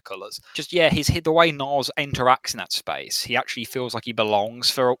watercolours. Just, the way Niles interacts in that space, he actually feels like he belongs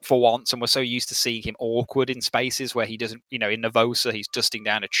for once, and we're so used to seeing him awkward in spaces where he doesn't, in Nervosa, he's dusting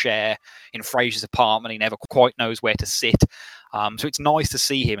down a chair. In Frasier's apartment, he never quite knows where to sit. So it's nice to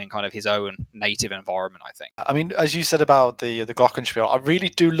see him in kind of his own native environment, I think. I mean, as you said about the Glockenspiel, I really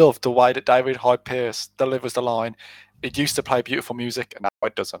do love the way that David Hyde Pierce delivers the line. It used to play beautiful music, and now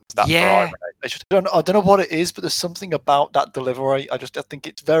it doesn't. I don't know what it is, but there's something about that delivery. I think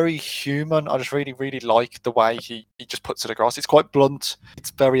it's very human. I just really, really like the way he just puts it across. It's quite blunt. It's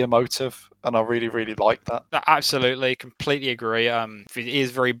very emotive, and I really, really like that. Absolutely, completely agree. It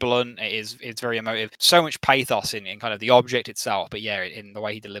is very blunt. It's very emotive. So much pathos in kind of the object itself, but yeah, in the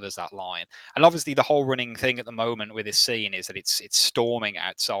way he delivers that line. And obviously, the whole running thing at the moment with this scene is that it's storming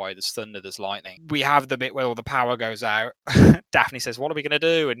outside. There's thunder, there's lightning. We have the bit where all the power goes out. Daphne says, "What are we going to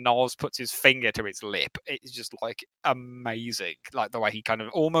do?" And Niles puts his finger to his lip. It's just like amazing, like the way he kind of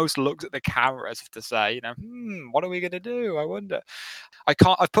almost looks at the camera as if to say, what are we going to do? I wonder.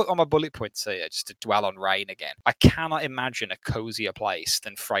 I've put on my bullet points points here, just to dwell on Rain again. I cannot imagine a cozier place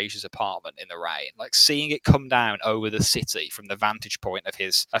than Frasier's apartment in the rain. Like seeing it come down over the city from the vantage point of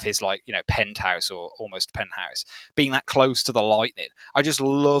his like, you know, penthouse or almost penthouse, being that close to the lightning. I just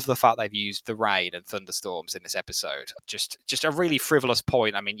love the fact they've used the rain and thunderstorms in this episode. Just a really frivolous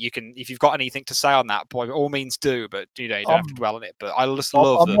point. I mean, you can, if you've got anything to say on that, by all means do, but you know, you don't have to dwell on it. But I just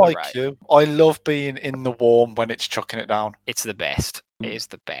love I'm the like rain. you. I love being in the warm when it's chucking it down. It's the best. It is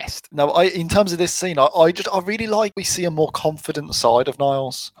the best. No, in terms of this scene, I really like we see a more confident side of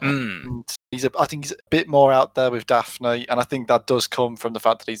Niles. And I think he's a bit more out there with Daphne, and I think that does come from the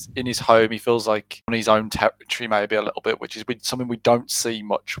fact that he's in his home. He feels like on his own territory, maybe a little bit, which is something we don't see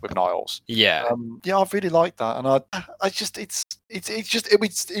much with Niles. Yeah, I really like that, and I just it's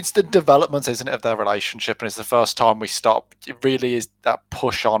the development, isn't it, of their relationship, and it's the first time we stop. It really is that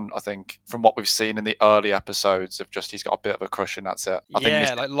push on, I think, from what we've seen in the early episodes of just he's got a bit of a crush and that's it. I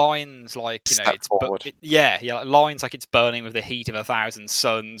think like lines like, you know, like lines like it's burning with the heat of 1,000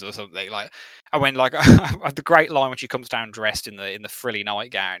 suns or something. Like, and when like the great line when she comes down dressed in the frilly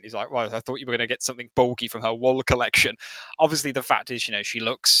nightgown, he's like, "Well, I thought you were going to get something bulky from her wool collection." Obviously, the fact is, you know, she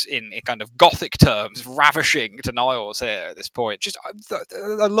looks in kind of gothic terms ravishing to Niles here at this point. Just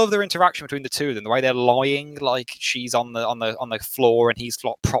I love their interaction between the two of them. The way they're lying, like she's on the floor and he's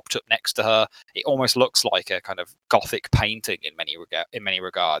like propped up next to her. It almost looks like a kind of gothic painting in many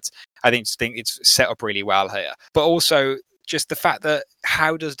regards. I think it's set up really well here, but also just the fact that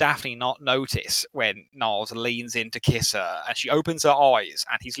how does Daphne not notice when Niles leans in to kiss her and she opens her eyes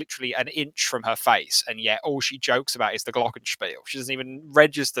and he's literally an inch from her face, and yet all she jokes about is the glockenspiel. She doesn't even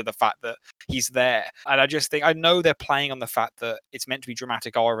register the fact that he's there. And I just think, I know they're playing on the fact that it's meant to be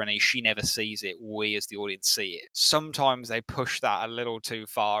dramatic irony. She never sees it. We as the audience see it. Sometimes they push that a little too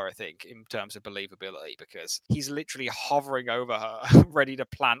far, I think, in terms of believability, because he's literally hovering over her, ready to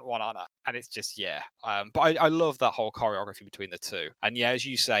plant one on her. And it's just, yeah. But I love that whole choreography between the two. And yeah, as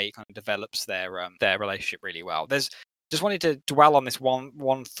you say, it kind of develops their relationship really well. Just wanted to dwell on this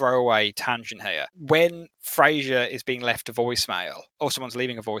one throwaway tangent here. When Frasier is being left a voicemail, or someone's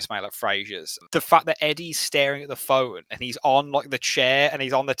leaving a voicemail at Frasier's, the fact that Eddie's staring at the phone and he's on like the chair and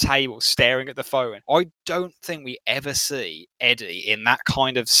he's on the table staring at the phone, I don't think we ever see Eddie in that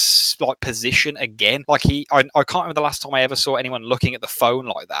kind of like position again. Like I can't remember the last time I ever saw anyone looking at the phone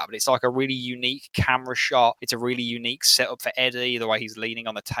like that, but it's like a really unique camera shot. It's a really unique setup for Eddie, the way he's leaning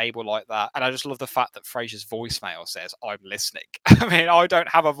on the table like that. And I just love the fact that Frasier's voicemail says, "I'm listening." I mean, I don't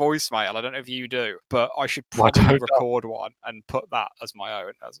have a voicemail. I don't know if you do, but I should probably record one and put that as my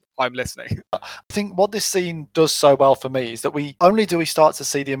own, as "I'm listening." I think what this scene does so well for me is that we start to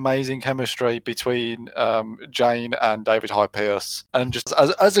see the amazing chemistry between Jane and David Hyde Pierce, and just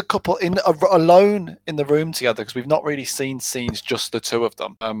as a couple alone in the room together, because we've not really seen scenes just the two of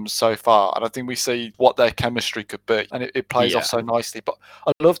them so far, and I think we see what their chemistry could be, and it plays off so nicely. But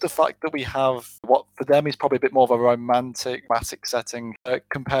I love the fact that we have what for them is probably a bit more of a romantic setting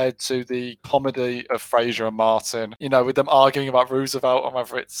compared to the comedy of Frasier and Martin, you know, with them arguing about Roosevelt and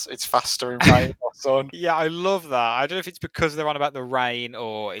whether it's faster in rain or sun. Yeah, I love that. I don't know if it's because they're on about the rain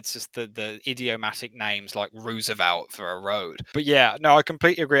or it's just the idiomatic names like Roosevelt for a road. But yeah, no, I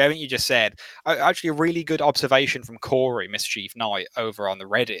completely agree. I think you just said actually a really good observation from Corey Mischief Knight over on the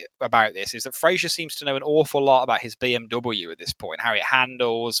Reddit about this is that Frasier seems to know an awful lot about his BMW at this point, how it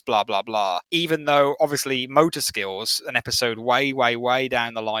handles, blah blah blah. Even though obviously motor skills, an episode way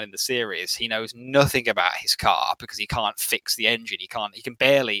down the line in the series, he knows nothing about his car because he can't fix the engine. He can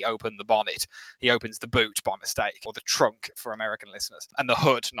barely open the bonnet. He opens the boot by mistake, or the trunk for American listeners, and the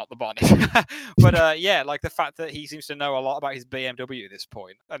hood, not the bonnet. But yeah, like the fact that he seems to know a lot about his BMW at this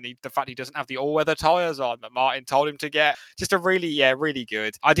point, and the fact he doesn't have the all-weather tires on that Martin told him to get, just a really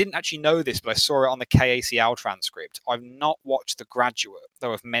good. I didn't actually know this, but I saw it on the KACL transcript. I've not watched The Graduate,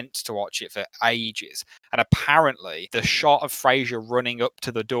 though I've meant to watch it for ages. And apparently, the shot of Frasier running up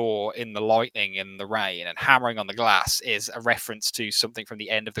to the door in the lightning and the rain and hammering on the glass is a reference to something from the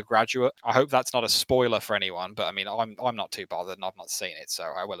end of The Graduate. I hope that's not a spoiler for anyone, but I mean, I'm not too bothered and I've not seen it, so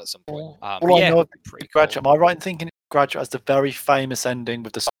I will at some point. I know of The Graduate. Am I right in thinking Graduate has the very famous ending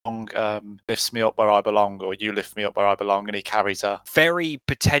with the song "Lifts Me Up Where I Belong" or "You Lift Me Up Where I Belong," and he carries her? Very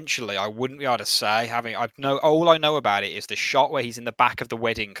potentially, I wouldn't be able to say. All I know about it is the shot where he's in the back of the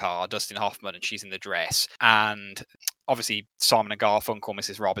wedding car, Dustin Hoffman, and she's in the dress, and obviously Simon and Garfunkel,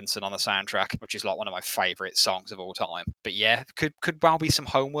 Mrs. Robinson on the soundtrack, which is like one of my favourite songs of all time. But yeah, could well be some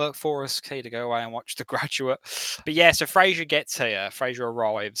homework for us, okay, to go away and watch The Graduate. But yeah, so Frasier gets here, Frasier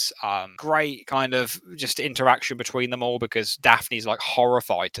arrives. Great kind of just interaction between them all, because Daphne's like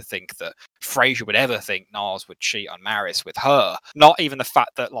horrified to think that Frasier would ever think Niles would cheat on Maris with her. Not even the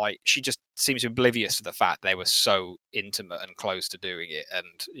fact that like she just seems oblivious to the fact they were so intimate and close to doing it,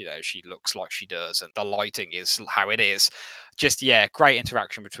 and she looks like she does, and the lighting is how it is. Just great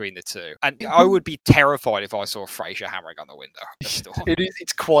interaction between the two. And I would be terrified if I saw Frasier hammering on the window.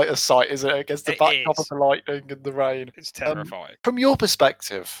 It's quite a sight, isn't it? Against the backdrop of the lightning and the rain. It's terrifying. From your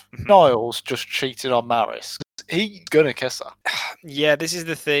perspective, Niles just cheated on Maris. He's gonna kiss her. Yeah, this is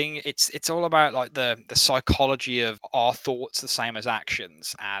the thing. It's all about like the psychology of are thoughts the same as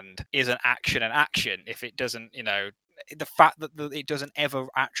actions, and is an action if it doesn't, the fact that it doesn't ever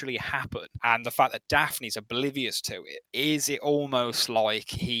actually happen, and the fact that Daphne's oblivious to it, is it almost like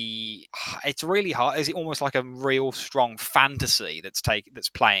it's really hard, is it almost like a real strong fantasy that's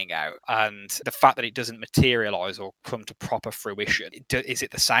playing out, and the fact that it doesn't materialize or come to proper fruition, is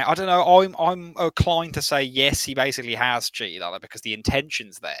it the same? I don't know. I'm inclined to say yes, he basically has cheated on her because the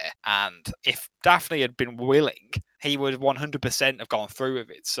intention's there, and if Daphne had been willing, he would 100% have gone through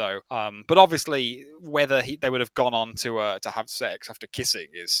with it. So, but obviously, whether they would have gone on to have sex after kissing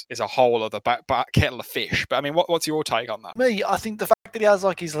is a whole other kettle of fish. But I mean, what's your take on that? Me, I think the fact that he has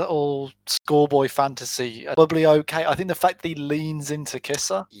like his little schoolboy fantasy, probably okay. I think the fact that he leans in to kiss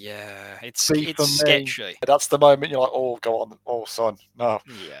her, it's sketchy. That's the moment you're like, oh, go on, oh son, no.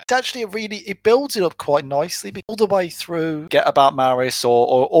 Yeah, it's actually it builds it up quite nicely all the way through. Get about Maris,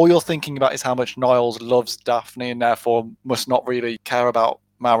 or all you're thinking about is how much Niles loves Daphne and therefore must not really care about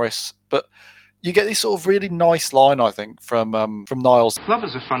Maris. But you get this sort of really nice line, I think, from Niles. Love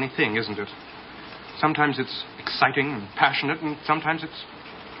is a funny thing, isn't it? Sometimes it's exciting and passionate, and sometimes it's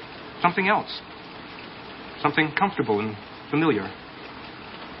something else. Something comfortable and familiar.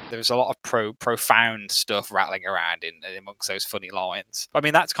 There's a lot of profound stuff rattling around in amongst those funny lines. I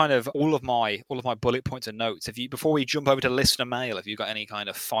mean, that's kind of all of my bullet points and notes. Before we jump over to listener mail, have you got any kind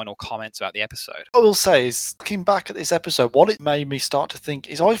of final comments about the episode? I will say is, looking back at this episode, what it made me start to think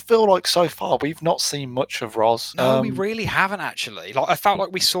is I feel like so far we've not seen much of Roz. No, we really haven't actually. Like, I felt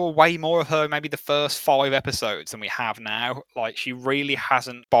like we saw way more of her maybe the first 5 episodes than we have now. Like, she really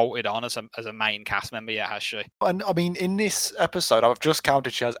hasn't bolted on as a main cast member yet, has she? And I mean, in this episode, I've just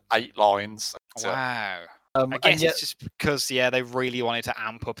counted, she has 8 lines. Wow. I guess it's just because, they really wanted to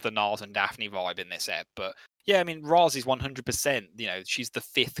amp up the Niles and Daphne vibe in this ep. But yeah, I mean, Roz is 100%, she's the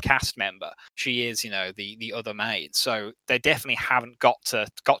 5th cast member. She is, the other maid. So they definitely haven't got to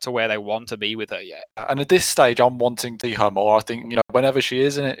where they want to be with her yet. And at this stage, I'm wanting to see her more. I think, whenever she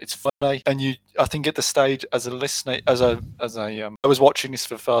is in it, it's funny. And I think at the stage, as a listener, I was watching this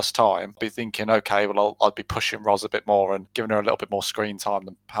for the first time, be thinking, okay, well, I'd be pushing Roz a bit more and giving her a little bit more screen time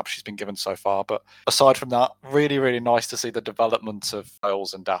than perhaps she's been given so far. But aside from that, really, really nice to see the development of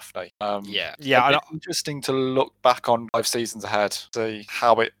Niles and Daphne. Interesting to look back on 5 seasons ahead, see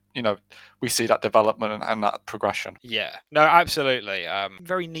how it, we see that development and that progression. Yeah, no, absolutely.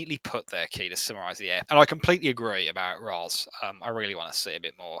 Very neatly put there, Key, to summarise the air. And I completely agree about Roz. I really want to see a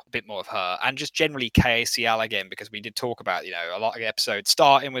bit more of her, and just generally KACL again, because we did talk about a lot of episodes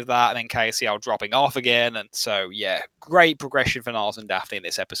starting with that, and then KACL dropping off again. And so great progression for Niles and Daphne in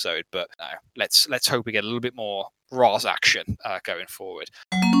this episode. But no, let's hope we get a little bit more Roz action going forward.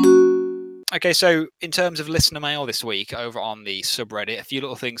 Okay, so in terms of listener mail this week over on the subreddit, a few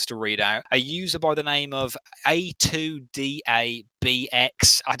little things to read out. A user by the name of A2DABX.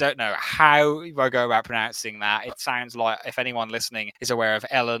 I don't know how I go about pronouncing that. It sounds like, if anyone listening is aware of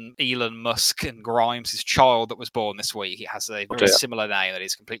Elon Musk and Grimes' child that was born this week, it has a very similar name that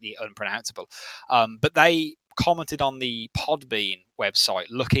is completely unpronounceable. But they commented on the Podbean website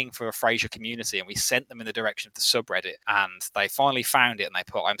looking for a Frasier community, and we sent them in the direction of the subreddit, and they finally found it, and they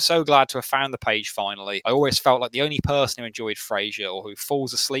put, "I'm so glad to have found the page finally. I always felt like the only person who enjoyed Frasier, or who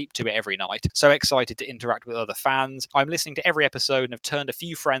falls asleep to it every night. So excited to interact with other fans. I'm listening to every episode and have turned a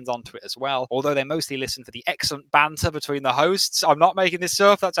few friends onto it as well, although they mostly listen for the excellent banter between the hosts." I'm not making this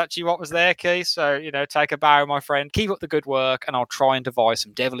up, that's actually what was there, Keith. So, take a bow, my friend. Keep up the good work, and I'll try and devise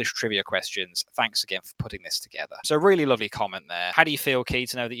some devilish trivia questions. Thanks again for putting this together. So really lovely comment there. How do you feel, Key,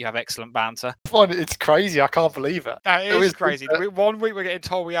 to know that you have excellent banter? It's crazy. I can't believe it. It is crazy. One week we're getting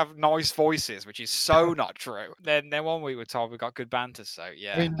told we have nice voices, which is so not true. Then one week we're told we've got good banter. So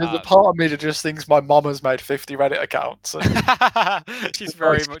yeah. I mean, there's a part of me that just thinks my mum has made 50 Reddit accounts. She's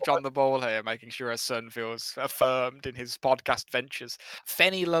very much on the ball here, making sure her son feels affirmed in his podcast ventures.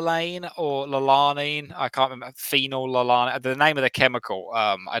 Phenylalanine or lalanine, I can't remember. Phenylalanine, the name of the chemical.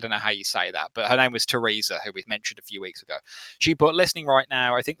 I don't know how you say that, but her name was Teresa, who we mentioned a few weeks ago. She put, But listening right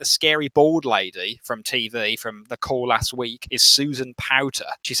now, I think the scary bald lady from TV, from the call last week, is Susan Powter.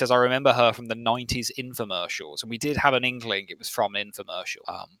 She says, I remember her from the 90s infomercials. And we did have an inkling it was from an infomercial.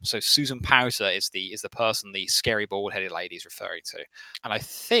 So Susan Powter is the person the scary bald-headed lady is referring to. And I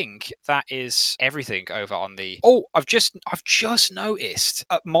think that is everything over on the... Oh, I've just noticed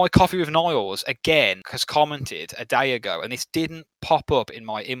My Coffee with Niles, again, has commented a day ago, and this didn't pop up in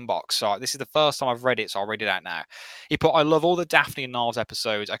my inbox. So this is the first time I've read it, so I'll read it out now. He put, I love all the Daphne and Niles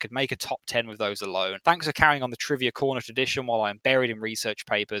episodes. I could make a top 10 with those alone. Thanks for carrying on the Trivia Corner tradition while I'm buried in research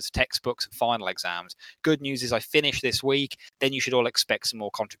papers, textbooks, and final exams. Good news is I finished this week. Then you should all expect some more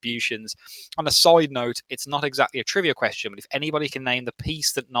contributions. On a side note, it's not exactly a trivia question, but if anybody can name the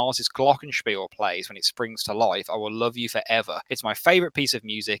piece that Niles' Glockenspiel plays when it springs to life, I will love you forever. It's my favourite piece of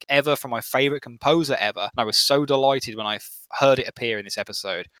music ever from my favourite composer ever, and I was so delighted when I heard it appear in this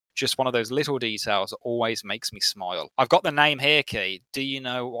episode. Just one of those little details that always makes me smile. I've got the name here, Key. Do you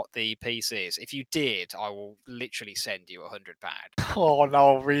know what the piece is? If you did, I will literally send you £100. Oh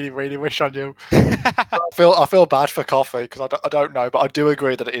no, I really, really wish I knew. I feel bad for Coffee because I don't know, but I do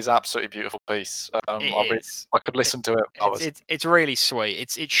agree that it is an absolutely beautiful piece. I could listen to it. It's really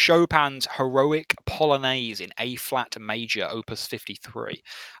sweet. It's Chopin's Heroic Polonaise in A flat major, Opus 53.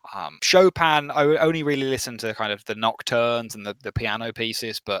 Chopin, I only really listen to kind of the nocturnes and the piano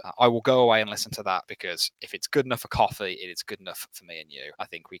pieces, but I will go away and listen to that because if it's good enough for Coffee, it is good enough for me and you. I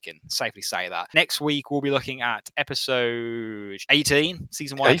think we can safely say that. Next week, we'll be looking at episode 18,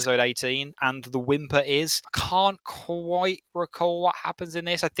 season 1, episode 18, and the whimper is, I can't quite recall what happens in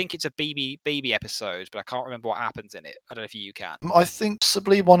this. I think it's a BB episode, but I can't remember what happens in it. I don't know if you can. I think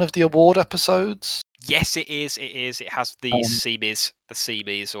possibly one of the award episodes. Yes, it is. It has the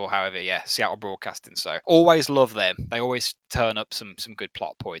CBs, or however, Seattle Broadcasting. So always love them. They always turn up some good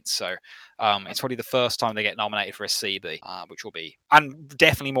plot points. So it's probably the first time they get nominated for a CB, which will be, and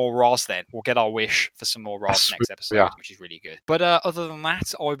definitely more Roz then. We'll get our wish for some more Roz next episode, which is really good. But other than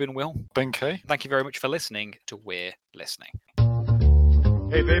that, I've been Will. Been Key. Thank you very much for listening to We're Listening.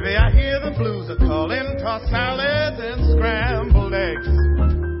 Hey baby, I hear the blues are calling, tossed salads and scrambled eggs.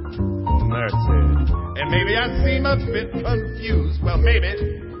 Mercy. And maybe I seem a bit confused. Well,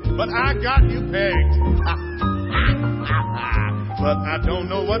 maybe, but I got you pegged. But I don't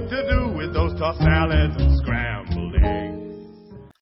know what to do with those tossed salads and scrambled